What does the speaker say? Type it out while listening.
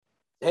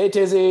Hey,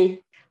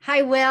 Tizzy.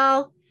 Hi,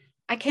 Will.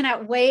 I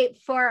cannot wait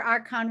for our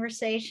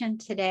conversation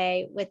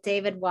today with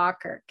David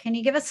Walker. Can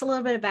you give us a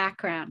little bit of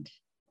background?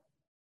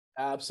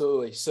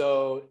 Absolutely.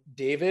 So,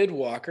 David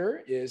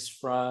Walker is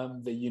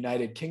from the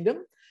United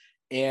Kingdom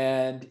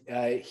and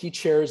he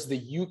chairs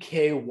the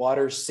UK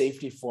Water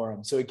Safety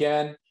Forum. So,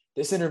 again,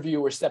 this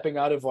interview, we're stepping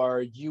out of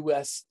our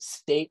US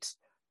state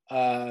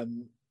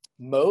um,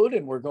 mode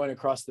and we're going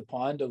across the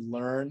pond to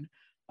learn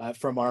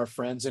from our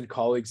friends and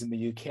colleagues in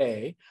the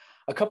UK.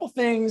 A couple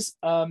things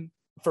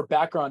for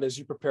background as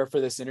you prepare for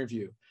this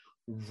interview.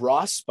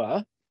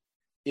 ROSPA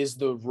is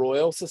the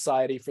Royal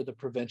Society for the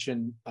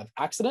Prevention of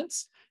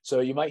Accidents.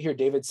 So you might hear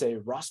David say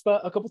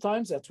ROSPA a couple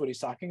times. That's what he's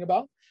talking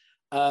about.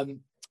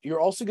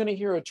 You're also going to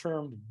hear a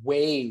term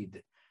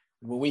WADE.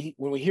 When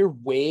we hear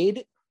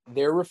WADE,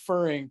 they're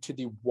referring to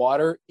the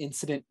Water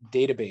Incident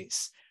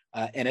Database.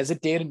 And as a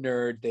data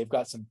nerd, they've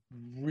got some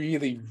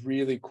really,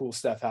 really cool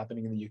stuff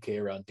happening in the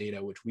UK around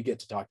data, which we get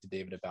to talk to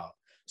David about.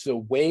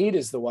 So WADE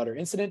is the Water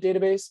Incident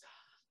Database.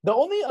 The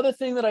only other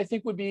thing that I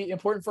think would be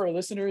important for our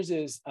listeners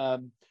is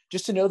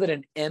just to know that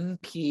an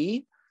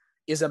MP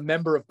is a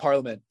member of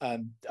parliament,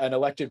 an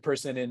elected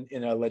person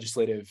in a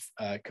legislative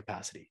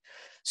capacity.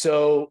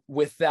 So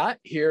with that,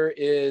 here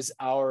is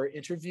our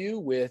interview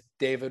with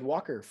David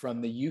Walker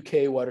from the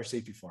UK Water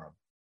Safety Forum.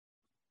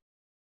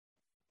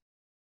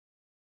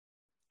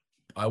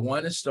 I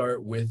want to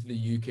start with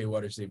the UK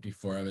Water Safety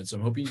Forum, and so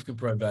I'm hoping you can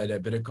provide a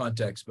bit of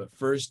context, but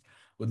first,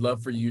 would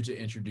love for you to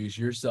introduce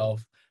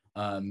yourself.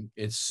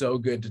 It's so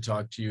good to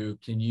talk to you.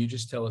 Can you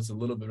just tell us a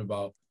little bit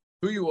about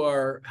who you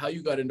are, how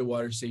you got into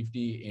water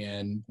safety,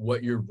 and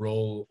what your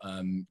role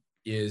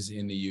is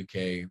in the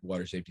UK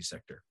water safety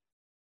sector?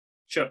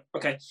 Sure.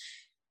 Okay.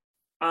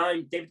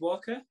 I'm David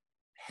Walker,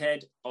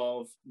 Head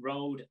of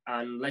Road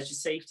and Leisure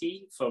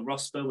Safety for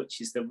ROSPA,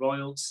 which is the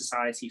Royal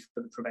Society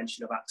for the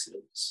Prevention of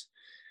Accidents.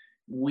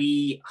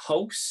 We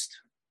host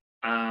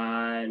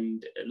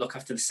and look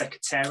after the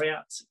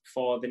Secretariat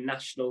for the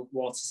National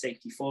Water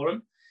Safety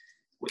Forum,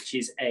 which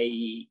is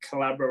a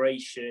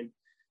collaboration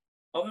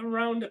of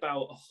around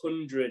about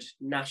 100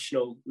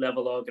 national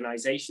level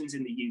organisations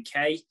in the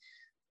UK,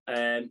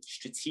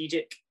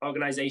 strategic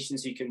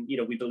organisations who can,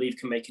 we believe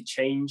can make a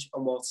change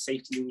on water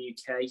safety in the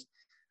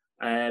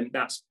UK.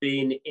 That's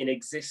been in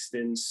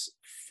existence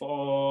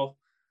for,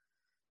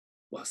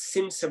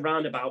 since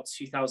around about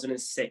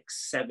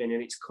 2006-07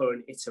 in its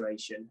current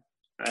iteration.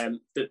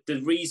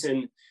 The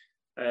reason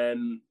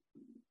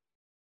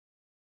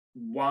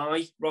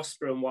why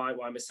ROSPA and why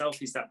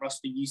myself is that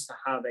ROSPA used to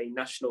have a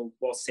National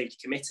Water Safety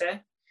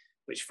Committee,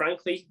 which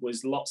frankly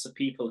was lots of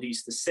people who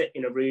used to sit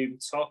in a room,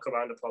 talk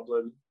around a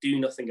problem, do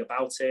nothing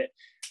about it,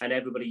 and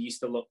everybody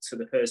used to look to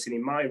the person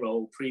in my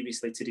role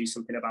previously to do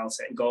something about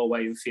it and go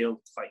away and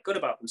feel quite good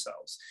about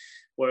themselves.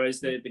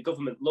 Whereas the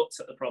government looked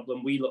at the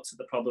problem, we looked at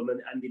the problem,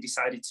 and they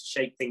decided to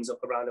shake things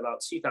up around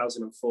about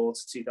 2004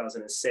 to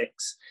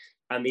 2006.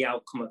 And the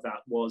outcome of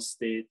that was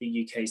the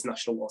UK's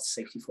National Water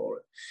Safety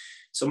Forum.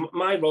 So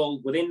my role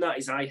within that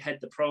is I head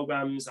the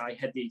programs, I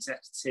head the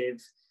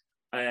executive.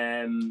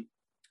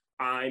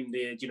 I'm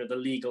the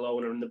legal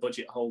owner and the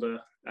budget holder,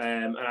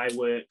 and I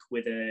work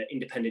with an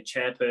independent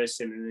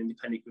chairperson and an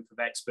independent group of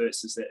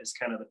experts as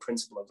kind of the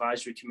principal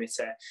advisory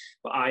committee.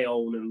 But I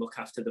own and look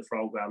after the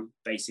program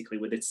basically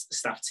with its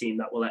staff team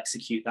that will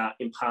execute that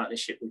in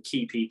partnership with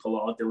key people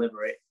or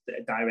deliver it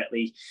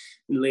directly,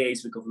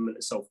 liaise with government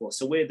and so forth.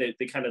 So we're the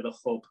kind of the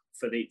hub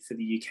for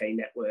the UK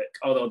network.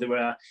 Although there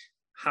are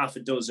half a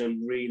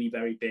dozen really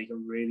very big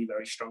and really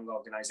very strong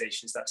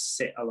organisations that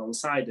sit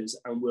alongside us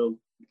and will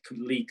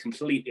lead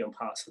completely on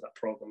parts of that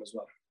programme as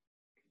well.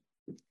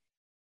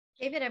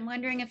 David, I'm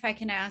wondering if I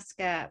can ask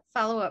a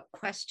follow-up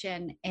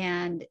question,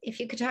 and if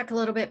you could talk a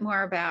little bit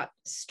more about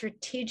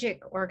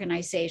strategic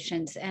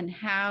organizations and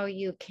how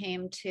you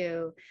came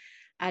to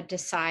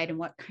decide and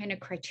what kind of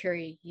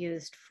criteria you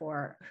used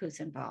for who's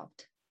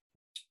involved.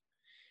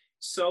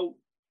 So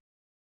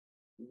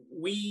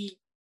we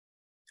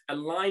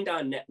aligned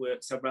our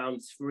networks around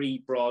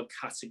three broad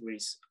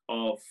categories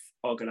of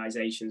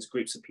organizations,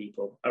 groups of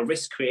people: a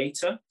risk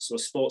creator, so a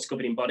sports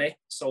governing body,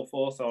 so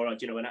forth, or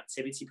an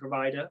activity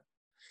provider;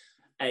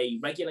 a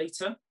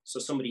regulator, so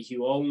somebody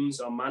who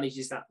owns or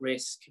manages that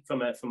risk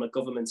from a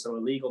government or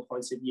a legal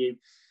point of view;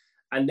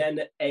 and then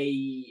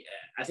I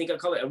think I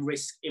call it a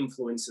risk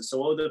influencer,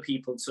 so other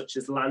people such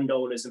as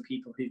landowners and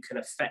people who can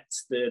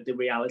affect the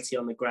reality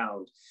on the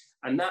ground.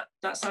 And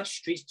that's our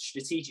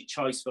strategic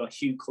choice for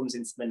who comes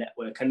into the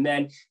network. And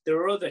then there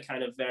are other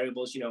kind of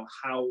variables,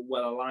 how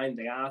well aligned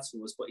they are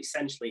to us, but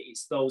essentially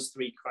it's those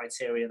three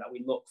criteria that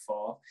we look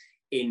for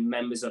in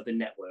members of the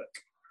network.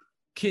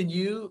 Can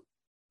you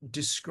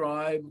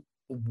describe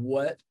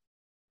what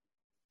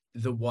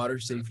the Water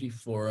Safety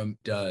Forum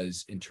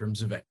does in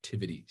terms of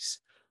activities?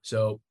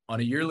 So on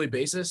a yearly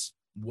basis,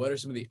 what are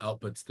some of the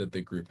outputs that the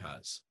group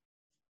has?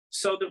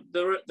 So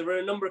there are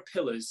a number of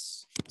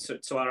pillars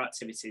to our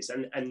activities,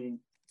 and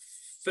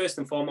first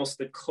and foremost,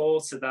 the core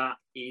to that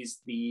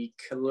is the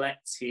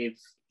collective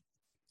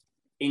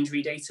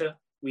injury data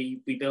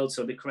We build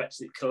so the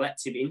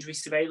collective injury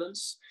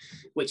surveillance,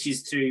 which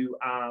is through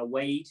our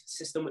WADE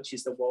system, which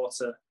is the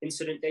Water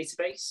Incident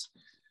Database.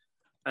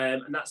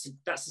 And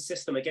that's a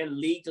system, again,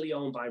 legally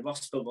owned by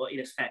ROSPA, but in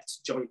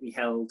effect jointly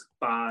held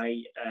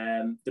by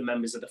the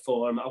members of the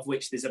forum, of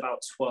which there's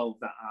about 12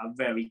 that are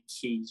very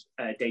key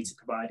data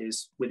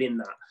providers within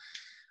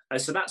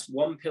that. So that's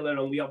one pillar,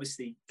 and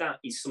that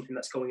is something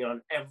that's going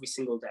on every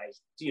single day.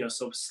 You know,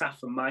 so staff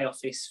from my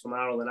office, from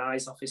Arl and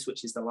I's office,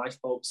 which is the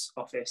lifeboats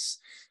office,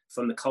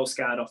 from the Coast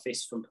Guard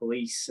office, from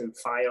police and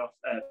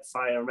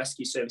fire and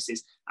rescue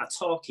services are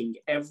talking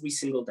every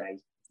single day.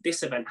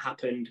 This event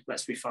happened,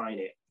 let's refine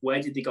it.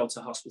 Where did they go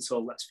to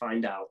hospital? Let's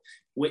find out.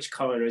 Which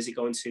coroner is it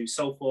going to?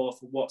 So forth.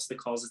 What's the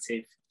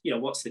causative? You know,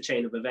 what's the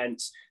chain of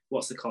events?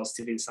 What's the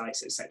causative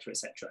insights, et cetera, et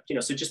cetera. You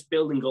know, so just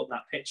building up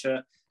that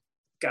picture,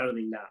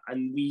 gathering that.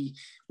 And we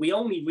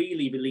only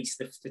really release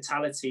the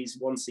fatalities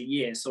once a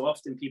year. So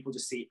often people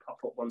just see it pop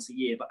up once a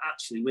year, but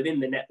actually within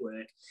the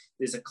network,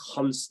 there's a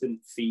constant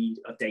feed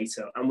of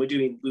data. And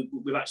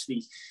we've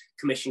actually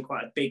commissioned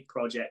quite a big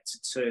project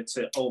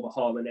to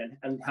overhaul and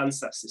enhance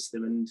that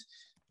system,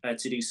 and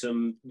to do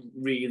some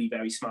really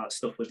very smart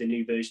stuff with the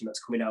new version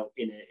that's coming out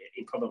in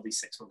probably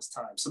 6 months'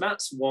 time. So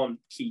that's one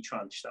key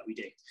tranche that we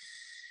do.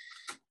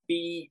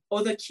 The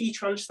other key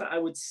tranche that I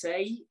would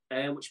say,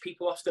 which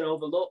people often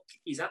overlook,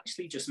 is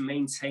actually just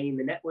maintain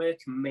the network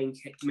and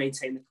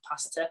maintain the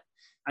capacity.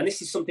 And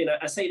this is something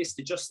I say this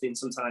to Justin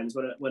sometimes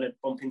when I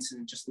bump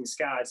into Justin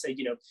Sky. I say,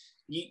 you know,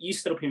 you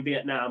stood up in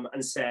Vietnam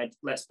and said,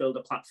 let's build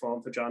a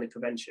platform for drowning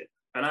prevention.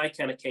 And I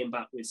kind of came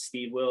back with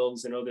Steve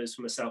Wills and others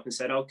for myself and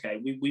said, okay,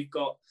 we've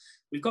got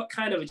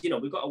kind of, you know,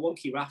 we've got a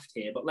wonky raft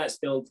here, but let's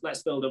build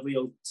a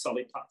real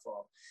solid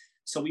platform.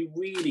 So we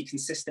really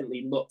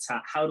consistently looked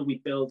at how do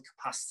we build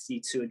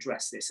capacity to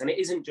address this. And it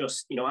isn't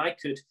just, you know, I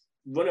could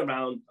run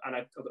around and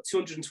I've got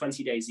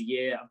 220 days a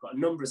year. I've got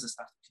numbers of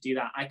staff to do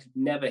that. I could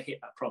never hit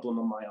that problem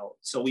on my own.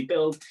 So we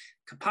build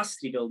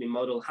capacity building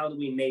model. How do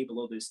we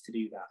enable others to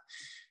do that?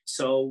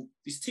 So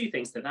there's two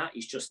things to that.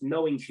 Is just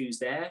knowing who's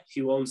there,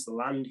 who owns the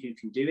land, who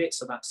can do it.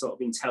 So that sort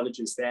of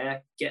intelligence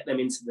there, get them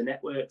into the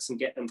networks and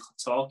get them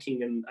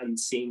talking and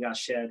seeing our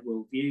shared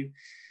worldview.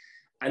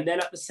 And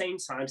then at the same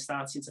time,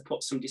 starting to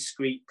put some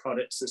discrete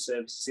products and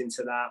services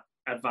into that,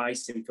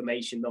 advice,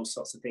 information, those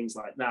sorts of things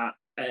like that,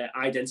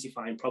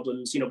 identifying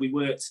problems. You know, we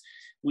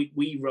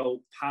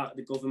wrote part of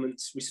the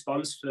government's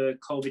response for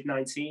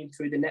COVID-19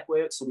 through the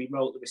network. So we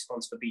wrote the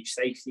response for beach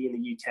safety in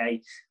the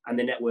UK, and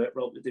the network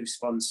wrote the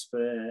response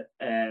for,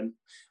 the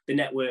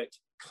network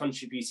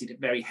contributed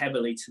very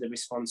heavily to the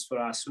response for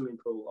our swimming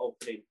pool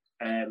opening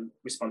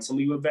response. And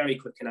we were very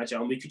quick and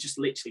agile, and we could just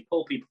literally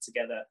pull people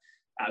together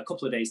at a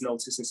couple of days'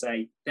 notice and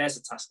say, there's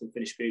a task and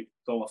finish group,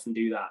 go off and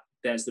do that.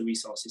 There's the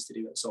resources to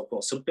do it and so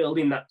forth. So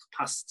building that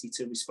capacity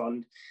to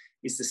respond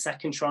is the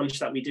second tranche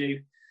that we do.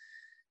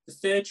 The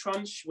third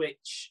tranche,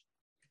 which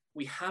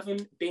we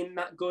haven't been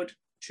that good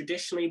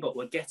traditionally, but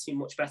we're getting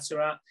much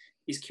better at,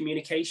 is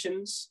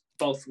communications,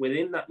 both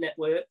within that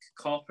network,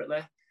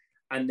 corporately,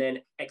 and then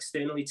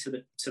externally to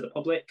the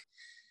public.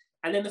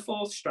 And then the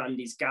fourth strand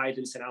is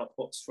guidance and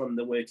outputs from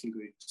the working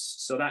groups.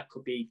 So that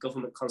could be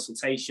government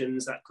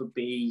consultations, that could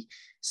be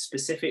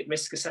specific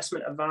risk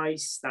assessment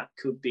advice, that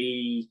could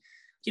be,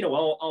 you know,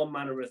 all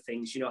manner of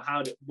things. You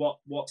know,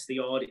 what's the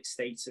audit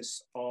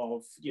status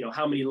of, you know,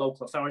 how many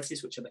local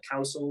authorities, which are the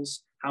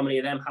councils, how many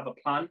of them have a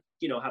plan,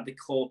 you know, have the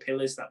core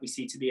pillars that we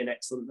see to be an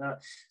excellent that.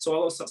 So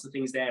all those sorts of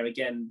things there,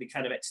 again, the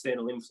kind of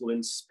external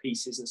influence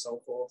pieces and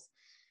so forth.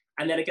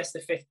 And then I guess the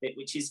fifth bit,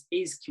 which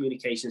is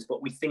communications,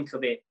 but we think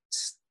of it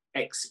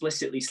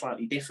explicitly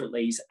slightly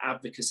differently, is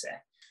advocacy.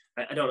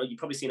 I don't know, you've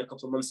probably seen a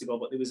couple of months ago,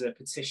 but there was a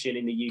petition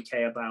in the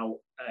UK about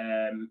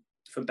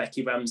from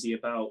Becky Ramsey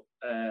about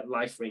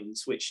life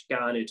rings, which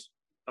garnered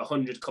a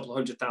couple of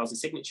 100,000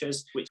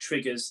 signatures, which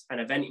triggers an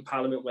event in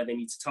Parliament where they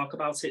need to talk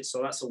about it.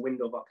 So that's a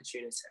window of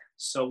opportunity.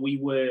 So we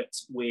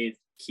worked with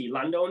key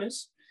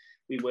landowners,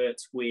 we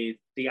worked with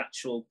the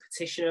actual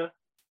petitioner,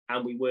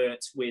 and we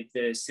worked with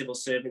the civil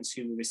servants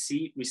who were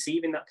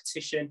receiving that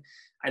petition.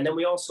 And then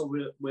we also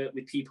work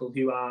with people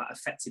who are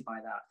affected by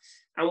that.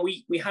 And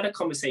we had a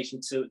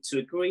conversation to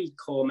agree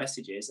core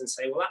messages and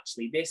say, well,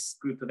 actually, this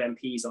group of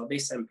MPs or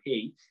this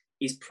MP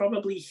is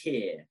probably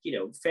here, you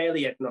know,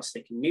 fairly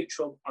agnostic and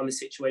neutral on the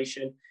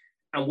situation.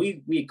 And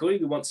we agree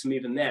we want to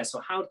move them there.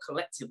 So how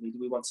collectively do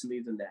we want to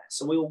move them there?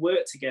 So we'll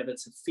work together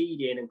to feed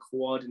in and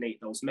coordinate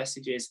those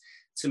messages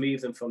to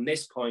move them from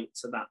this point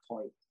to that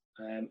point.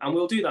 And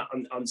we'll do that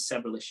on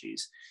several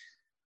issues.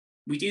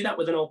 We do that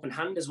with an open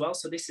hand as well.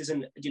 So this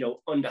isn't, you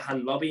know,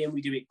 underhand lobbying.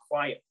 We do it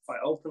quite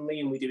openly,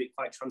 and we do it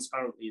quite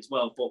transparently as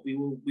well. But we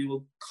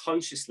will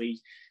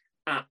consciously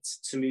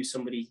act to move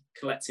somebody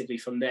collectively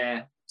from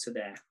there to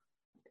there.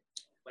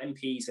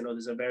 MPs and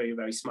others are very,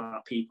 very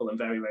smart people and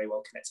very, very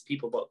well connected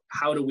people. But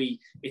how do we,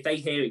 if they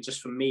hear it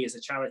just from me as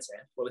a charity,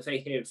 well, if they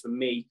hear it from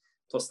me,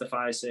 plus the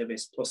fire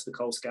service, plus the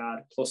Coast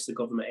Guard, plus the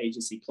government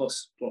agency,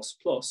 plus,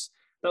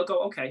 they'll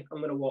go, okay, I'm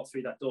going to walk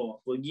through that door.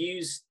 We'll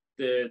use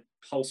the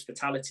pulse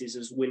fatalities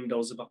as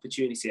windows of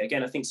opportunity.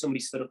 Again, I think somebody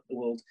stood up at the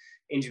World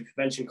Injury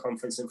Prevention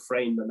Conference and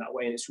framed them that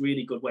way, and it's a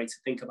really good way to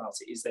think about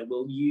it, is that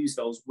we'll use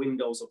those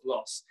windows of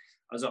loss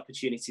as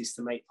opportunities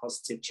to make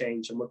positive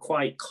change, and we're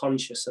quite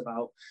conscious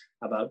about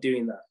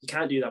doing that. You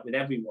can't do that with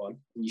everyone,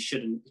 and you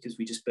shouldn't, because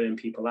we just burn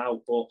people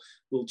out, but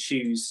we'll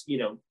choose, you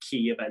know,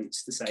 key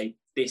events to say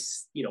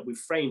this, you know, we've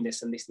framed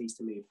this and this needs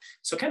to move.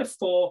 So kind of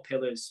 4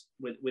 pillars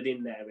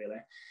within there,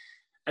 really.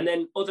 And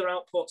then other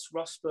outputs,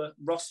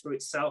 ROSPA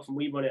itself, and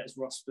we run it as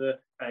ROSPA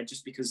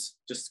just because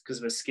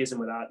of a schism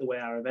with the way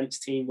our events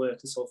team work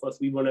and so forth.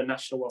 We run a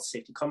National Water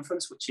Safety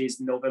Conference, which is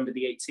November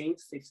the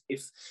 18th.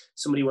 If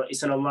somebody wants,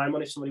 it's an online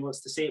one if somebody wants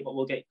to see it, but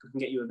we can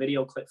get you a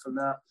video clip from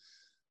that.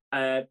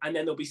 And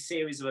then there'll be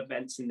series of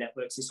events and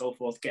networks and so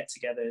forth,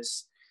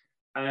 get-togethers.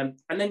 And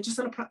then just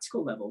on a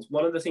practical level,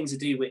 one of the things to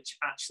do, which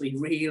actually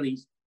really,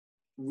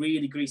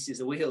 really greases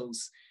the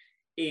wheels,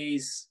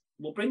 is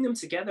we'll bring them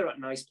together at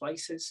nice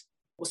places.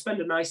 We'll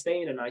spend a nice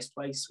day in a nice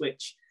place,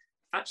 which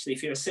actually,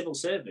 if you're a civil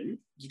servant,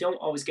 you don't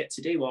always get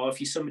to do. Or if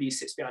you're somebody who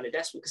sits behind a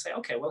desk, we can say,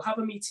 okay, we'll have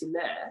a meeting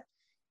there.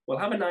 We'll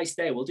have a nice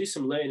day. We'll do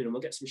some learning and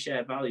we'll get some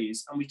shared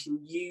values. And we can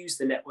use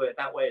the network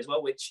that way as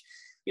well, which,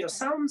 you know,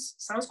 sounds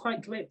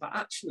quite glib, but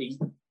actually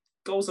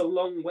goes a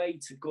long way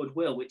to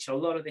goodwill, which a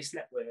lot of this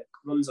network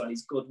runs on,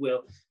 is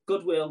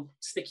goodwill,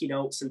 sticky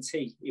notes and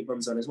tea it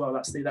runs on as well.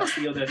 That's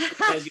the other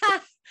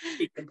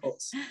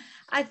inputs.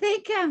 I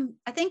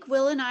think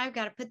Will and I have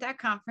got to put that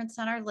conference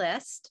on our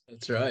list.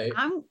 That's right.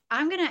 I'm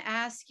going to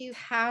ask you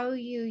how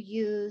you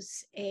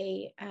use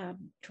a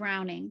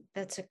drowning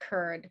that's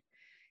occurred,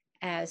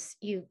 as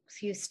you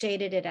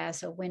stated it,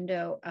 as a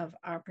window of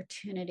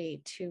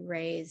opportunity to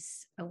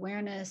raise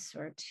awareness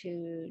or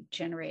to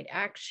generate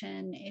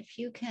action. If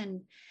you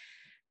can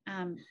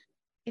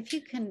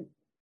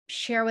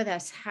share with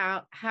us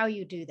how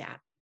you do that.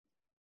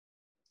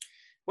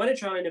 When a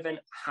drowning event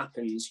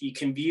happens, you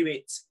can view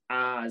it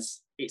as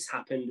it's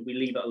happened, we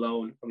leave it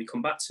alone and we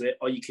come back to it,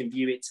 or you can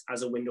view it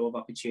as a window of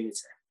opportunity.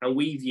 And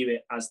we view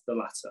it as the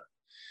latter.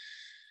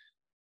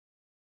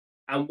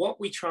 And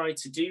what we try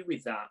to do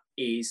with that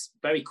is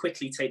very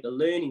quickly take the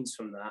learnings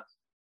from that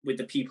with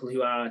the people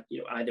who are, you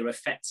know, either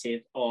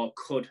effective or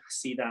could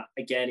see that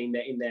again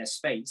in their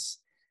space.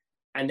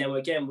 And then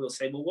again, we'll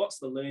say, well, what's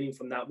the learning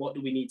from that? What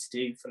do we need to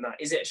do from that?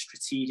 Is it a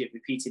strategic,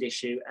 repeated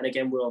issue? And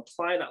again, we'll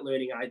apply that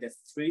learning either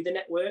through the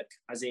network,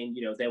 as in,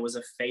 you know, there was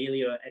a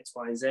failure at X,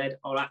 Y, and Z,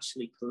 or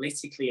actually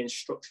politically and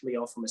structurally,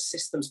 or from a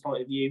systems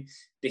point of view,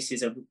 this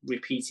is a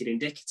repeated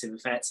indicative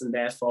effect, and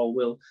therefore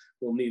we'll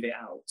move it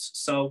out.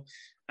 So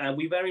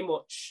we very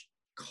much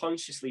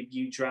consciously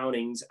view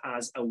drownings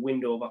as a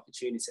window of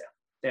opportunity.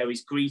 There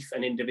is grief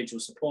and individual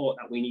support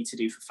that we need to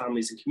do for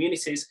families and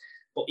communities,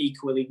 but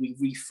equally we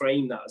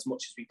reframe that as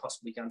much as we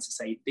possibly can to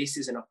say this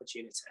is an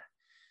opportunity.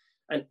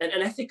 And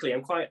ethically,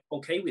 I'm quite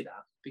okay with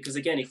that, because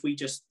again, if we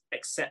just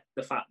accept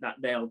the fact that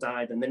they'll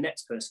die, then the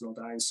next person will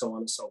die, and so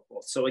on and so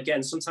forth. So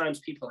again, sometimes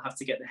people have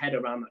to get their head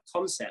around that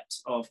concept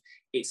of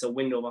it's a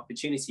window of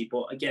opportunity,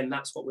 but again,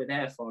 that's what we're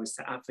there for, is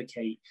to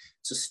advocate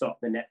to stop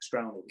the next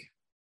drowning.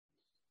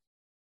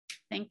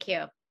 Thank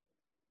you.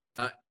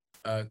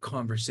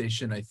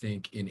 Conversation, I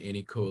think, in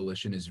any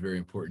coalition is very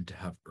important to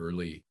have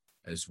early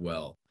as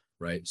well,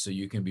 right? So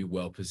you can be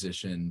well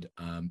positioned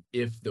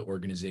if the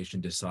organization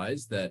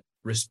decides that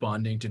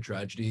responding to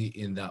tragedy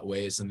in that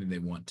way is something they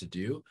want to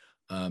do.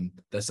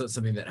 That's not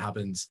something that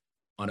happens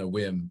on a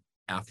whim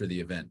after the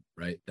event,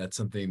 right? That's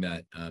something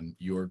that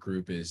your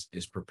group is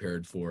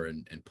prepared for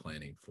and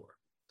planning for.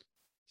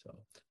 So.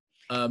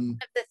 One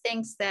of the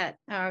things that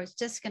I was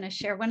just going to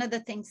share, one of the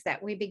things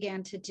that we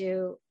began to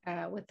do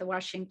with the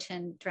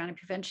Washington Drowning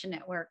Prevention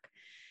Network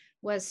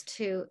was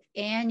to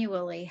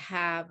annually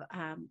have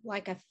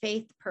like a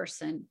faith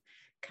person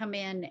come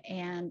in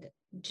and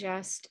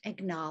just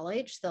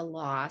acknowledge the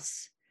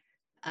loss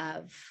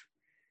of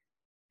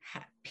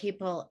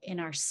people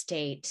in our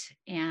state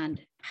and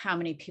how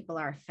many people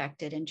are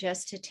affected, and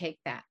just to take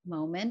that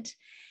moment.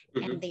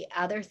 Mm-hmm. And the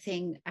other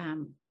thing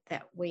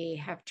that we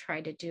have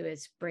tried to do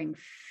is bring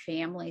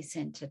families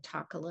in to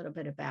talk a little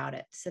bit about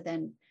it. So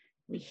then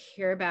we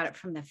hear about it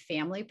from the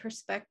family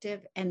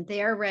perspective, and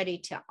they're ready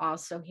to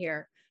also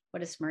hear,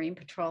 what does Marine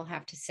Patrol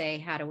have to say?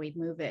 How do we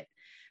move it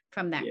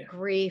from that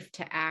grief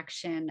to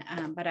action?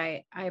 But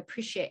I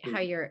appreciate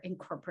how you're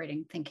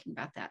incorporating thinking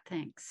about that.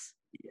 Thanks.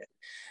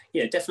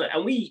 Yeah,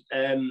 definitely.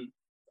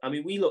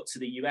 And we look to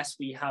the US.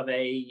 We have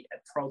a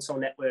Proto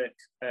network,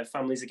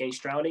 Families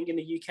Against Drowning in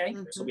the UK.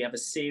 Mm-hmm. So we have a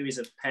series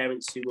of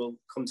parents who will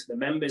come to the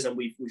members, and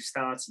we've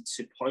started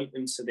to point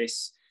them to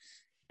this,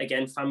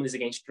 again, Families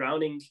Against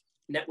Drowning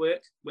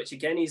network, which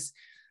again is,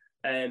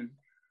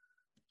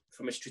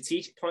 from a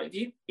strategic point of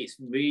view, it's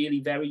really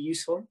very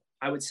useful,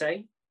 I would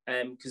say,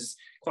 because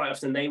quite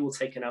often they will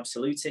take an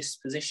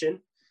absolutist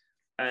position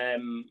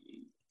and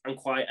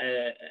quite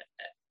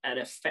an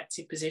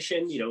effective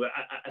position. You know,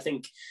 I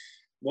think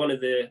one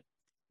of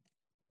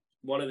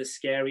the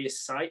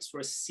scariest sites for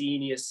a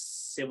senior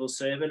civil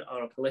servant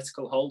or a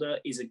political holder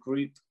is a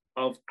group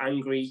of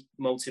angry,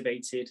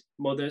 motivated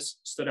mothers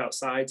stood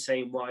outside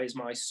saying, why is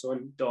my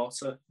son,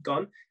 daughter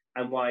gone?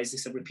 And why is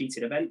this a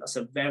repeated event? That's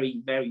a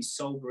very, very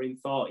sobering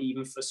thought,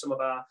 even for some of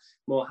our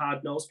more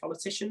hard-nosed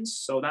politicians.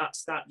 So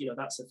that's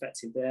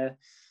effective there.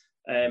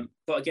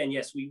 But again,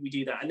 yes, we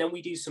do that. And then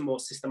we do some more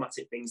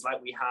systematic things,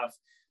 like we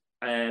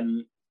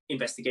have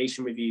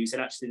investigation reviews.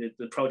 And actually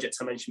the project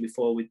I mentioned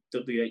before with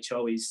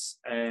WHO is,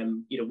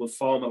 we're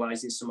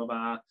formalizing some of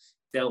our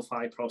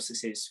Delphi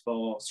processes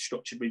for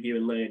structured review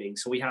and learning.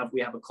 So we have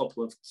a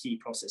couple of key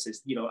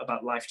processes,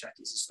 about life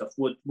jackets and stuff.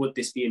 Would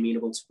this be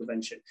amenable to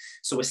prevention?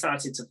 So we're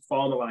starting to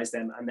formalize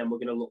them, and then we're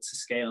going to look to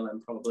scale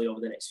them probably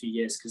over the next few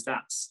years, because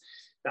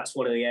that's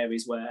one of the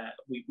areas where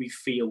we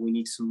feel we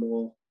need some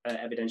more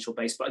evidential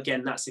base. But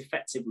again, that's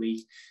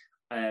effectively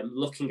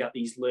looking at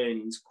these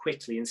learnings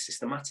quickly and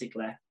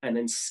systematically, and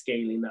then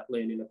scaling that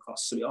learning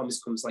across. So it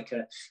almost becomes like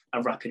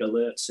a rapid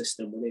alert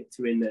system when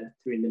through in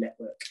the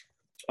network.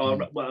 Or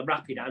a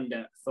rapid and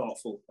a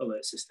thoughtful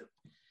alert system.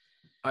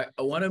 I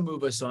want to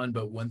move us on,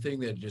 but one thing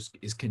that just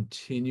is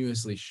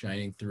continuously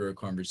shining through our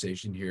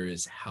conversation here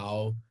is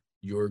how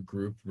your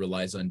group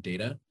relies on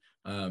data.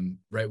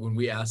 Right, when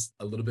we asked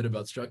a little bit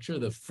about structure,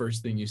 the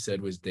first thing you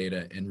said was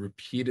data, and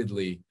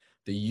repeatedly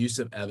the use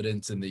of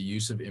evidence and the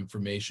use of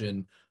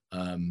information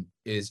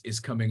is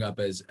coming up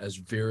as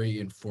very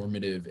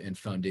informative and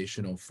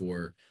foundational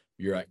for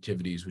your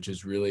activities, which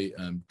is really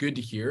good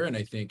to hear, and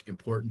I think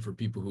important for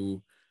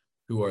people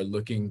who are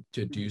looking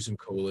to do some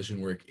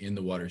coalition work in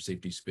the water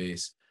safety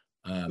space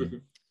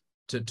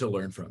to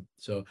learn from.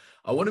 So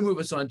I want to move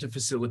us on to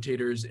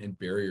facilitators and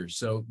barriers.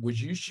 So would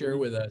you share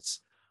with us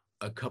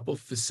a couple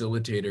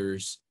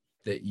facilitators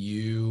that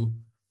you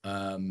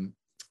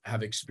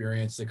have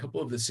experienced, a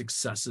couple of the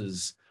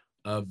successes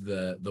of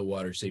the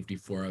Water Safety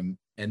Forum,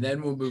 and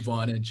then we'll move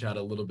on and chat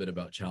a little bit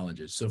about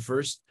challenges. So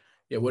first,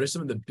 what are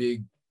some of the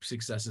big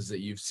successes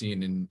that you've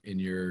seen in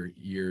your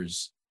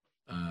years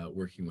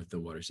working with the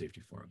Water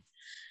Safety Forum?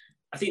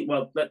 I think,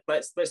 well,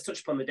 let's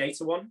touch upon the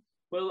data one.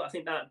 Well, I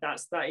think that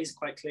is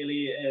quite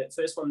clearly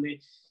first one.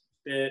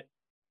 The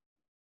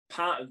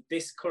part of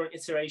this current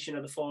iteration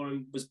of the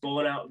forum was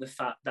born out of the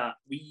fact that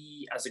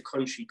we as a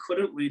country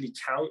couldn't really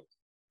count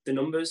the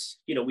numbers.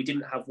 We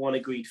didn't have one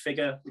agreed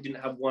figure. We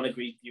didn't have one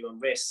agreed view on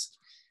risk.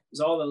 It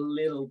was all a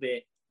little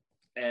bit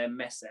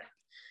messy.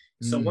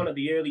 So one of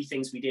the early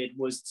things we did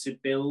was to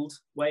build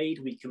WADE.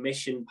 We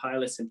commissioned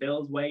pilots and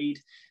build WADE.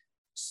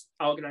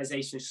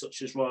 Organizations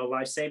such as Royal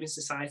Life Saving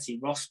Society,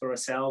 ROSPA,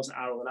 ourselves,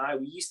 Arrow and I,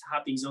 we used to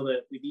have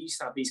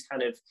these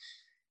kind of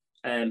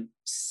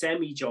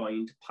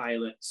semi-joined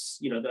pilots,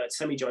 the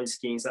semi-joined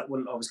schemes that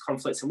wouldn't always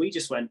conflict. And we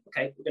just went,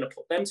 okay, we're going to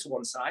put them to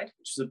one side,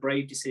 which was a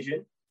brave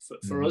decision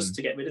for us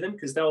to get rid of them,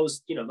 because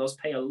those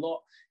pay a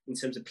lot in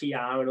terms of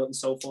PR and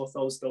so forth,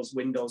 those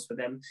windows for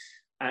them.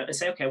 And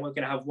say, okay, we're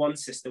going to have one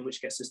system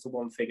which gets us to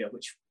one figure,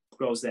 which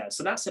grows there.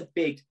 So that's a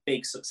big,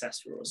 big success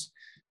for us.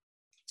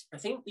 I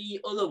think the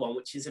other one,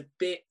 which is a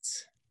bit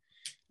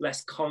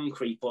less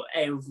concrete, but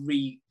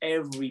every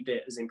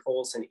bit as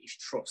important, is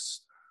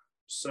trust.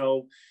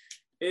 So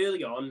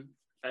early on,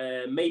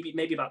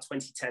 maybe about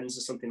 2010s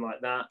or something like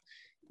that,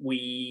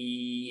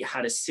 we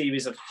had a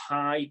series of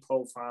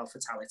high-profile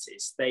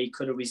fatalities. They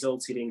could have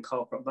resulted in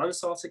corporate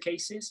manslaughter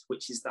cases,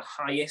 which is the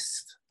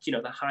highest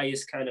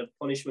kind of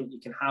punishment you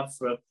can have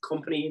for a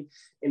company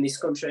in this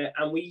country.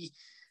 And we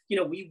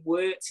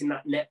worked in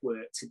that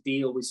network to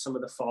deal with some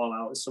of the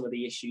fallout and some of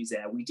the issues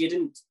there.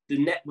 The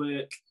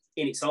network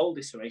in its old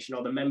iteration,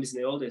 or the members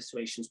in the old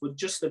iterations, would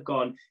just have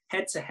gone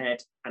head to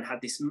head and had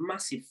this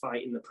massive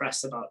fight in the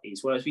press about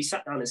these. Whereas we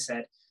sat down and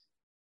said,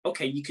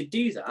 okay, you could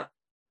do that,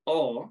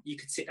 or you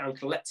could sit down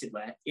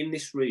collectively in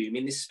this room,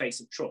 in this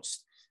space of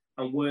trust,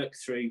 and work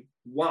through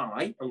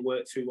why and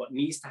work through what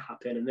needs to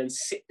happen, and then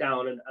sit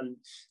down and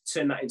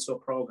turn that into a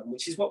program,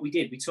 which is what we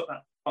did. We took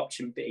that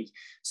option B.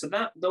 So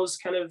those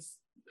kind of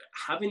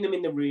having them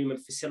in the room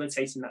and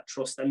facilitating that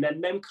trust, and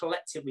then them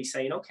collectively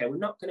saying, okay, we're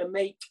not going to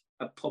make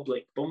a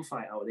public bum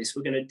fight out of this,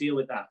 we're going to deal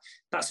with that.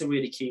 That's a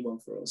really key one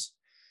for us.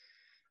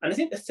 And I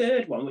think the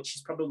third one, which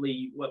is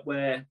probably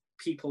where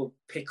people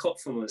pick up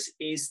from us,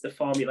 is the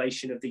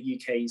formulation of the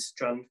UK's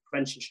drug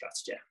prevention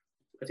strategy.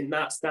 I think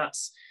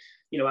that's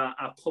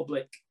our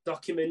public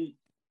document.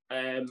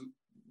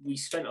 We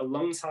spent a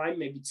long time,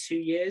 maybe 2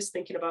 years,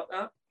 thinking about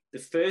that. The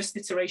first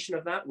iteration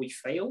of that, we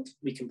failed.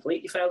 We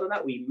completely failed at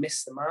that. We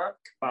missed the mark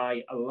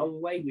by a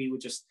long way. We were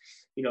just,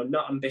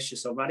 not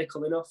ambitious or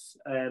radical enough.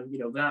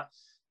 That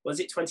was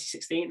it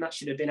 2016. That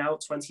should have been out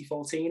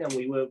 2014, and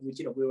we were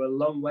a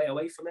long way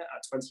away from it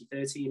at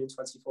 2013 and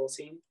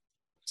 2014.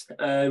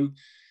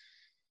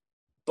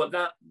 But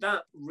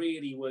that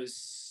really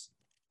was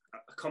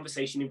a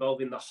conversation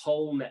involving the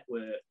whole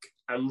network,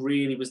 and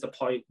really was the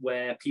point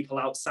where people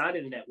outside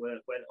of the network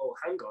went, oh,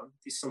 hang on,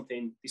 there's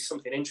something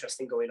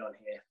interesting going on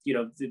here.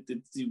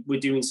 We're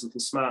doing something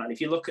smart. And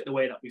if you look at the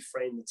way that we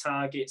frame the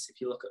targets,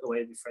 if you look at the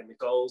way we frame the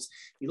goals,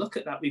 you look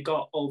at that, we've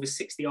got over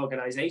 60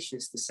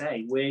 organizations to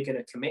say we're going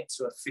to commit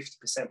to a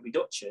 50%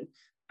 reduction,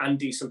 and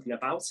do something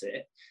about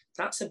it,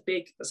 that's a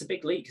big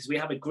leap, because we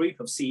have a group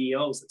of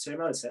CEOs that turn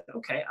around and say,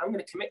 okay, I'm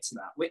going to commit to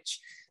that, which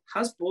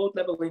has board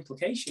level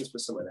implications for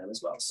some of them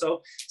as well.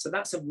 So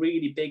that's a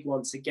really big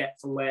one to get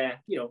from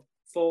where,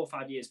 4 or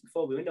 5 years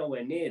before we were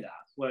nowhere near that,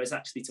 whereas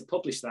actually to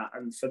publish that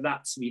and for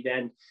that to be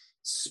then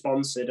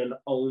sponsored and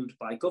owned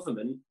by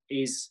government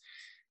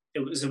it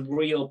was a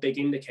real big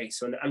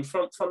indicator. And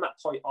from that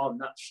point on,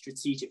 that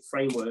strategic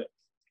framework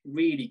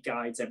really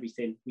guides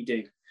everything we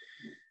do.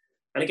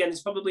 And again,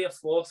 there's probably a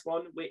fourth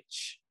one,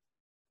 which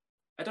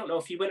I don't know,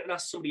 if you went and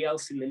asked somebody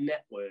else in the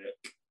network,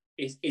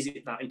 is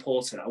it that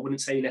important? I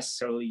wouldn't say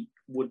necessarily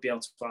would be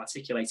able to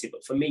articulate it,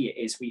 but for me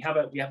it is. We have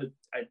a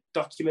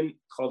document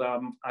called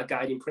our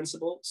guiding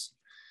principles,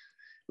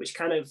 which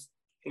kind of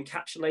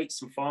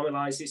encapsulates and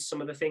formalizes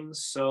some of the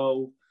things.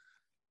 So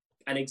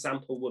an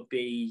example would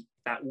be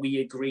that we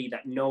agree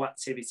that no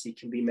activity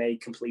can be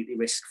made completely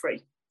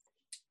risk-free.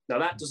 Now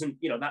that doesn't,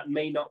 that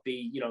may not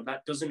be,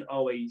 that doesn't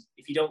always,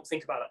 if you don't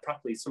think about that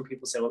properly, some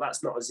people say, well,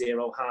 that's not a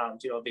zero harm,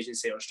 a vision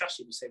zero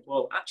strategy. We say,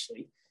 well,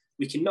 actually,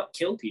 we can not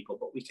kill people,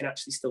 but we can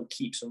actually still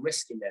keep some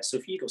risk in there. So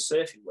if you go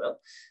surfing, well,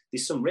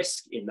 there's some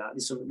risk in that,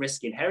 there's some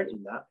risk inherent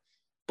in that,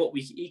 but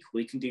we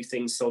equally can do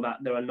things so that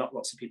there are not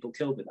lots of people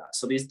killed with that.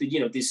 So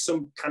there's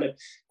some kind of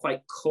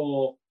quite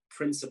core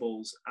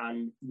principles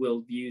and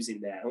worldviews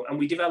in there. And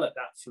we develop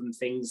that from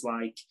things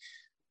like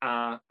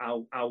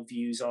our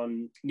views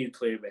on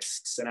nuclear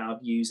risks and our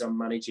views on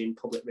managing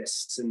public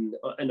risks and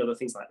other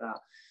things like that.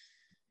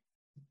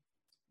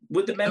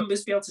 Would the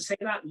members be able to say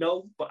that?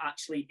 No, but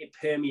actually it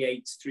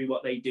permeates through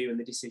what they do and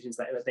the decisions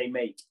that they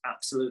make.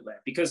 Absolutely.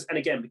 Because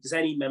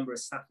any member of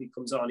staff who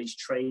comes on is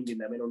trained in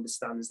them and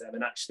understands them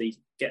and actually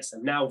gets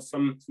them. Now,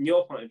 from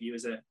your point of view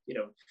as I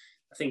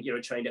think you're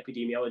a trained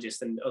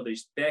epidemiologist and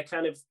others, they're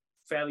kind of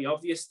fairly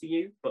obvious to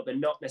you, but they're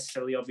not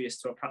necessarily obvious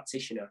to a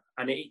practitioner.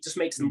 And it just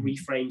makes them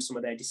reframe some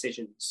of their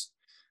decisions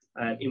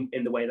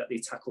in the way that they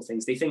tackle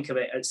things. They think of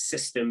it as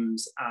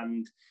systems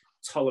and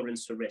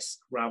tolerance for risk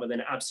rather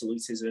than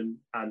absolutism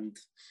and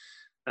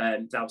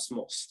thou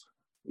must.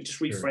 It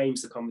just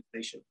reframes the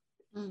conversation.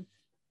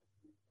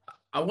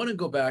 I want to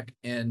go back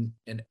and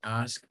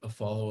ask a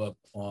follow-up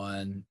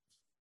on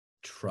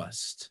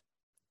trust.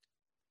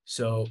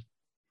 So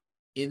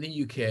in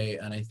the UK,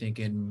 and I think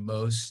in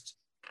most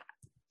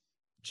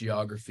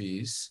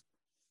geographies,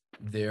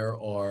 there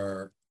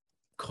are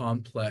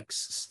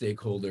complex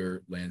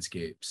stakeholder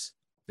landscapes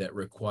that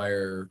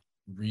require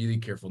really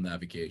careful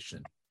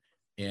navigation.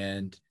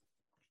 And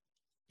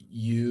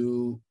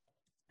you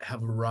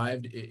have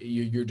arrived,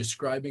 you're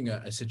describing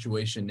a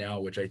situation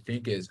now, which I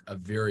think is a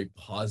very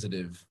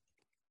positive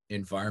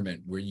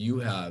environment where you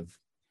have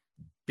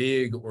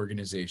big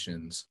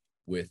organizations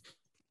with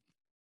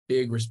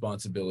big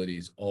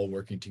responsibilities all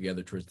working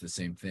together towards the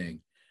same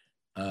thing.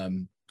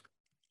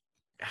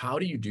 How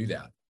do you do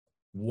that?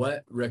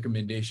 What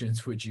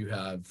recommendations would you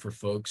have for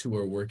folks who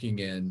are working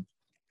in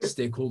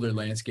stakeholder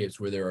landscapes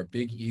where there are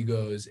big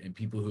egos and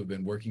people who have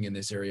been working in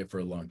this area for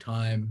a long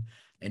time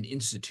and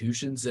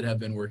institutions that have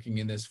been working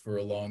in this for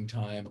a long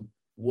time?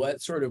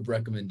 What sort of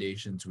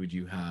recommendations would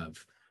you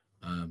have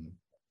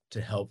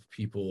to help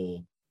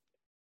people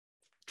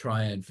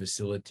try and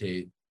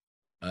facilitate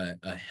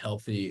a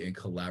healthy and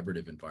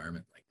collaborative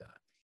environment like that?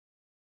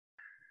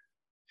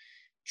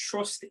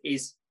 Trust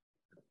is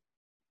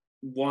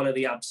one of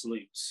the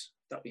absolutes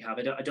that we have.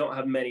 I don't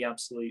have many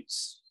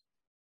absolutes,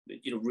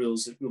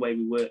 rules of the way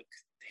we work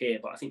here,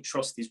 but I think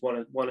trust is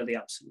one of the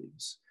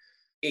absolutes.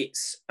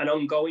 It's an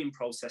ongoing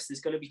process.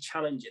 There's going to be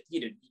challenges.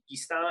 You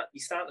start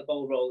the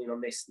ball rolling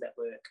on this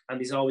network, and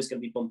there's always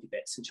going to be bumpy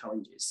bits and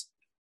challenges.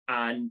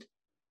 And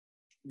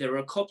there are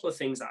a couple of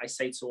things that I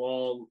say to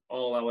all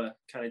our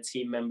kind of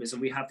team members,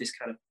 and we have this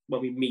kind of,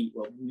 when we meet,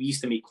 well, we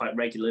used to meet quite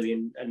regularly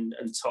and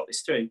talk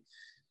this through.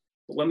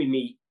 But when we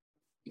meet,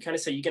 you kind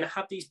of say, you're going to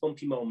have these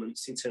bumpy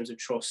moments in terms of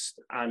trust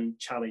and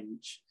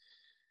challenge.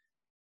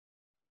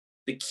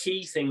 The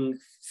key thing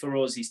for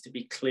us is to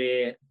be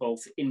clear,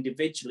 both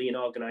individually and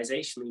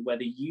organizationally,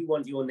 whether you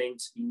want your name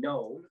to be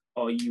known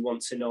or you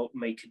want to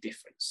make a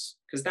difference.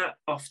 Because that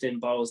often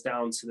boils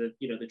down to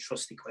the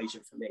trust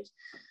equation for me.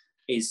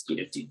 Is, do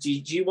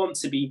you want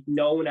to be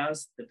known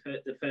as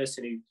the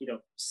person who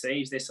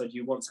saves this, or do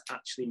you want to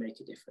actually make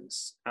a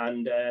difference?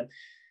 And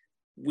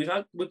we've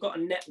got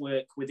a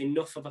network with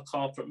enough of a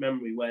corporate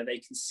memory where they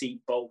can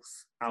see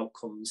both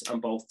outcomes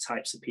and both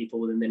types of people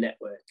within the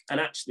network. And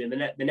actually,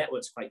 the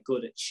network's quite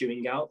good at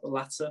chewing out the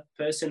latter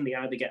person. They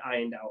either get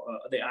ironed out or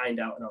they're ironed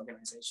out in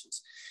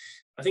organizations.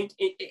 I think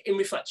in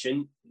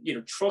reflection,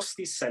 trust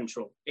is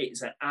central.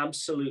 It's an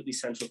absolutely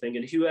central thing.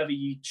 And whoever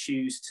you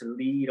choose to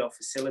lead or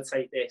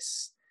facilitate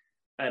this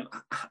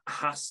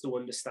has to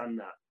understand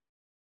that.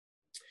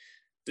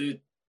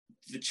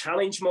 The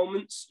challenge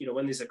moments,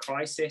 when there's a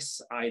crisis,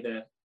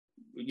 either,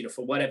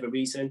 for whatever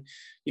reason,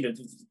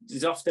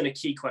 there's often a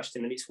key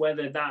question, and it's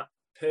whether that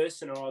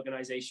person or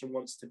organization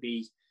wants to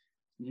be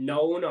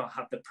known or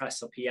have the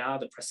press or PR,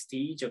 the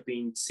prestige of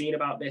being seen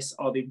about this,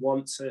 or they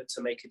want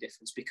to make a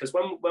difference. Because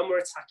when we're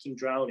attacking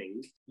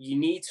drowning, you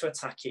need to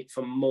attack it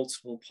from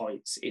multiple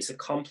points. It's a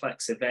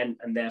complex event,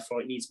 and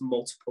therefore it needs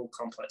multiple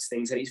complex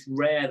things. And it's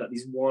rare that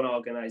there's one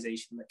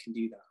organization that can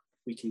do that.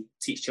 We can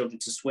teach children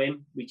to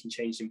swim, we can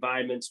change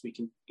environments, we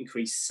can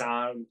increase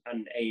SAR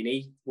and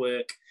A&E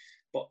work,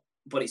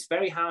 but it's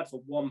very hard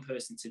for one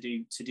person to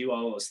do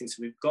all those things.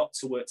 So we've got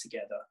to work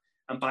together.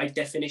 And by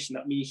definition,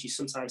 that means you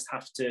sometimes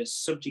have to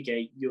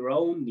subjugate your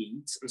own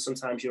needs and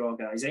sometimes your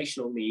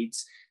organizational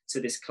needs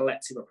to this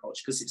collective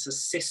approach, because it's a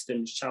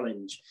systems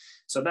challenge.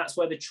 So that's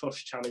where the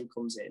trust challenge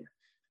comes in.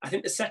 I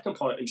think the second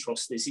point in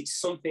trust is it's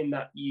something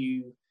that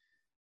you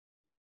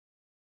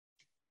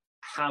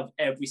have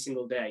every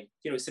single day.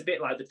 You know, it's a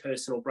bit like the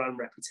personal brand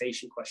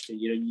reputation question.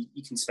 You know,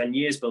 you can spend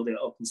years building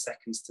it up in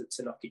seconds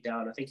to knock it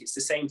down. I think it's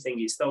the same thing.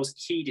 It's those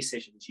key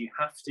decisions. You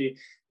have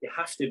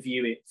to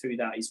view it through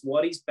that. Is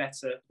what is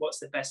better? What's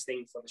the best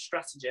thing for the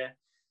strategy?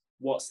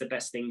 What's the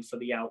best thing for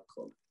the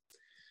outcome?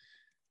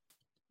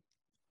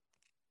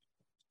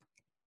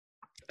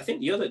 I think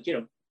the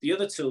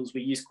other tools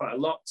we use quite a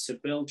lot to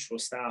build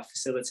trust are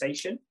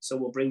facilitation. So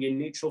we'll bring in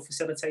neutral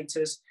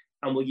facilitators,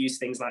 and we'll use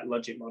things like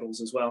logic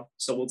models as well.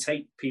 So we'll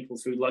take people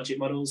through logic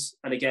models.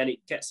 And again, it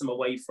gets them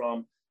away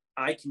from,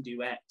 I can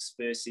do X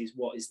versus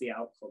what is the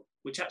outcome,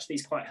 which actually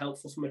is quite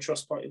helpful from a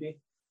trust point of view.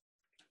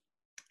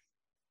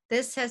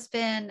 This has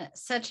been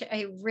such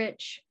a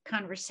rich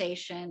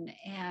conversation,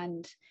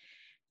 and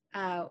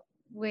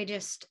we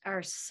just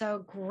are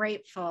so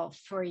grateful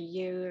for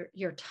your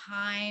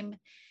time,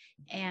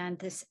 and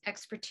this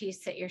expertise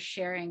that you're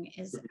sharing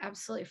is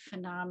absolutely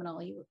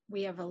phenomenal.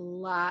 We have a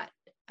lot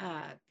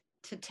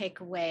to take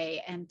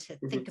away and to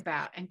think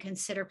about and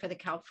consider for the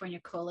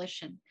California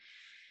Coalition.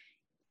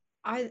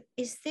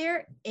 Is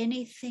there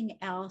anything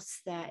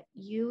else that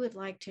you would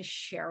like to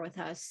share with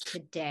us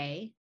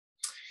today?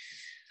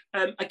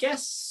 I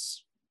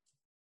guess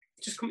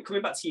just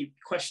coming back to your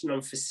question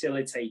on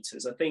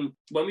facilitators, I think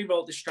when we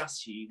wrote the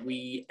strategy,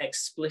 we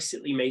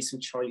explicitly made some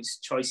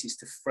choices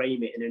to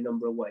frame it in a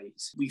number of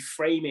ways. We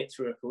frame it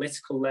through a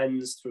political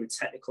lens, through a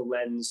technical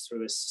lens,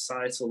 through a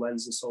societal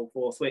lens, and so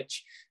forth,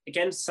 which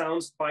again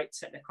sounds quite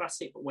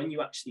technocratic, but when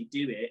you actually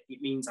do it,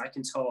 it means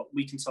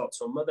we can talk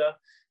to a mother,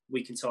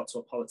 we can talk to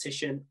a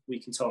politician,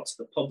 we can talk to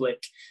the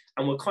public,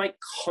 and we're quite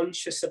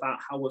conscious about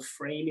how we're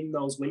framing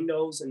those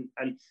windows and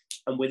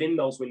within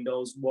those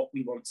windows, what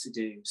we want to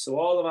do. So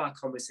all of our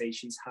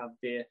conversations have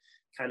the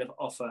kind of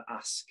offer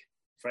ask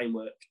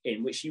framework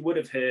in which you would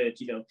have heard,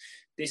 you know,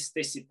 this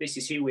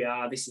is who we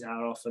are, this is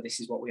our offer, this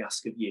is what we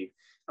ask of you.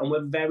 And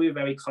we're very,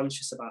 very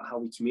conscious about how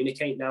we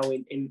communicate now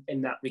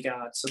in that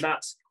regard. So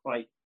that's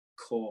quite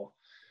core.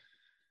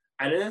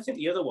 And then I think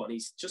the other one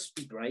is just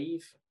be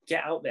brave.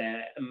 Get out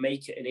there and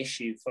make it an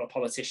issue for a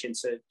politician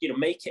to, you know,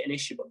 make it an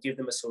issue, but give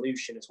them a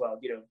solution as well.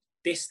 You know,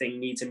 this thing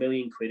needs £1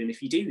 million, and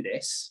if you do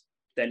this,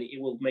 then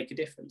it will make a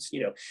difference.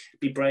 You know,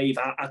 be brave.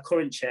 Our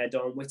current chair,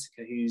 Dawn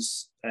Whitaker,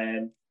 who's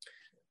a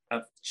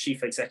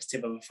chief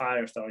executive of a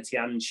fire authority,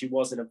 and she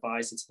was an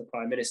advisor to the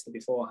Prime Minister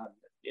beforehand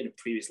in a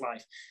previous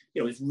life,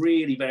 you know, is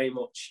really very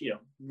much, you know,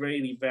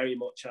 really very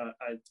much,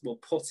 we'll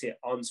put it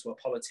onto a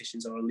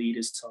politician's or a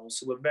leader's toes.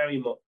 So we're very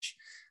much,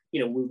 you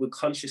know, we would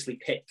consciously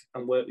pick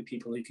and work with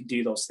people who can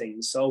do those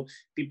things. So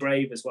be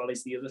brave as well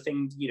is the other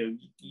thing, you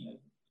know,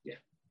 yeah.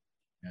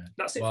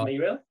 That's it for me,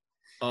 really.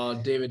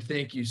 David,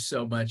 thank you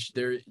so much.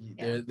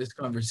 This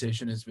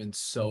conversation has been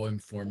so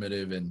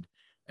informative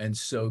and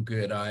so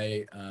good.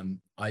 I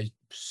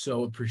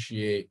so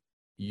appreciate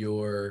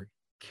your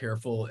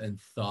careful and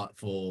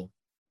thoughtful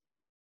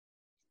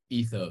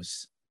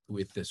ethos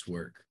with this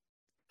work.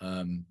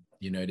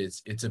 You know,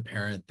 it's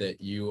apparent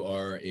that you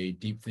are a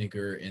deep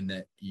thinker and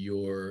that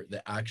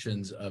the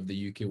actions of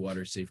the UK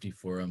Water Safety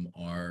Forum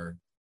are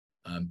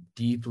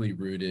deeply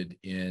rooted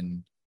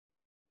in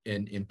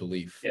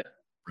belief. Yeah.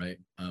 Right,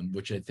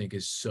 which I think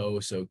is so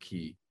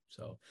key.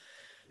 So,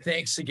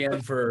 thanks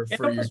again for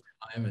your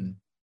time and.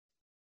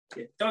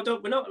 Yeah.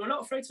 We're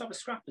not afraid to have a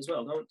scrap as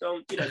well.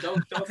 Don't think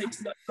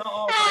it's not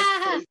all.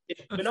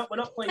 We're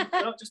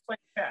not just playing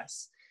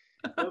chess.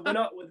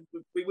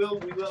 We will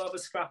have a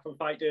scrap and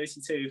fight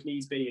dirty too if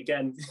needs be.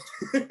 Again,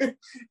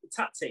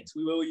 tactics.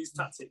 We will use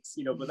tactics,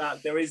 you know. But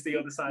that there is the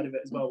other side of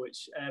it as well,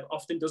 which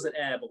often doesn't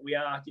air. But we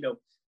are, you know,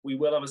 we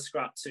will have a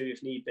scrap too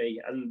if need be,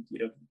 and you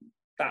know.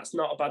 That's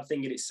not a bad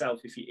thing in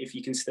itself if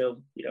you can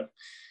still, you know,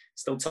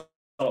 still talk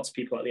to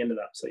people at the end of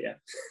that. So yeah.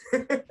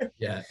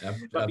 Yeah,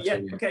 but yeah,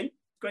 okay,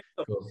 great.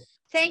 Cool.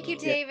 Thank you,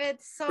 David,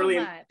 so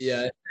Brilliant. much.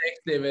 Yeah, thanks,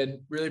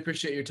 David. Really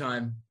appreciate your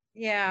time.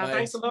 Yeah, Bye.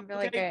 Thanks a lot.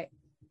 Really great.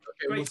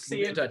 Okay, we'll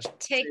be in touch.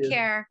 Take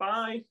care.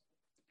 Bye.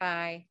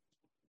 Bye.